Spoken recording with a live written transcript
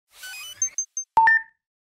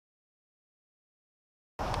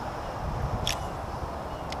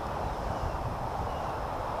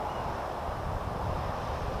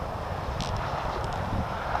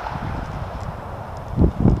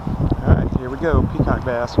go. Peacock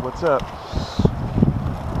bass, what's up?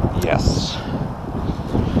 Yes.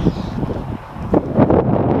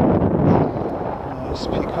 Nice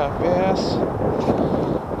peacock bass.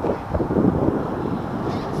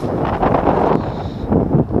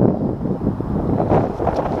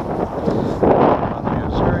 On the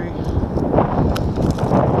Yo-Zuri.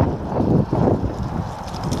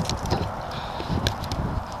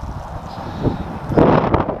 There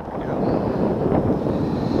we go.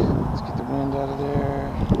 Let's get the wind out of there.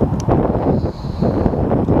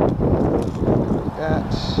 Like that.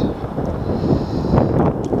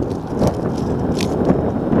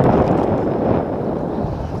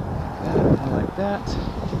 Like that.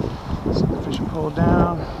 Set the fishing pole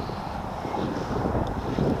down.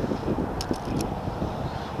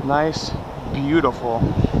 Nice, beautiful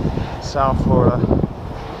South Florida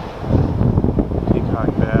peacock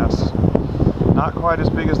bass. Not quite as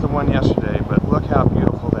big as the one yesterday, but look how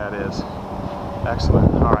beautiful that is.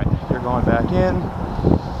 Excellent. Alright, you're going back in.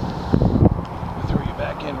 I'll throw you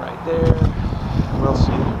back in right there. We'll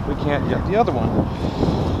see if we can't get the other one.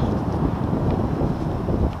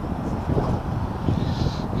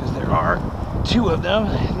 Because there are two of them.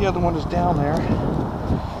 The other one is down there.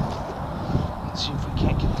 Let's see if we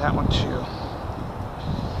can't get that one too.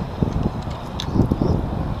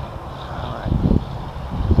 Alright.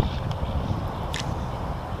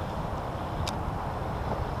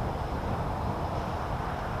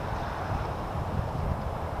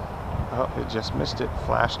 Oh, it just missed it.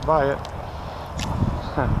 Flashed by it.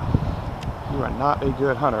 You are not a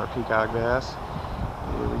good hunter, peacock bass.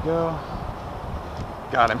 Here we go.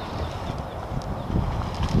 Got him.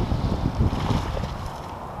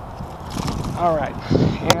 Alright,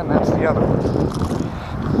 and that's the other one.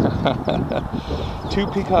 Two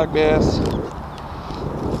peacock bass.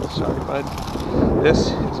 Sorry, bud. This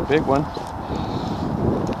is a big one.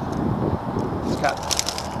 It's got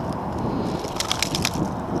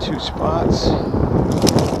two spots.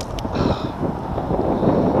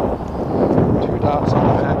 Two dots on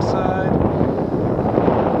the back side.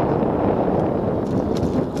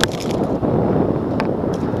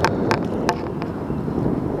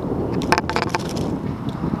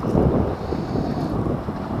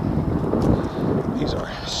 These are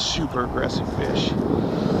super aggressive fish.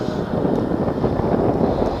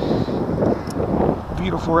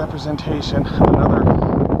 Beautiful representation. Another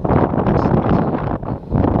excellent.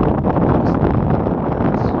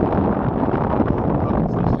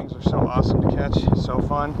 These things are so awesome to catch. So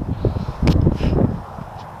fun.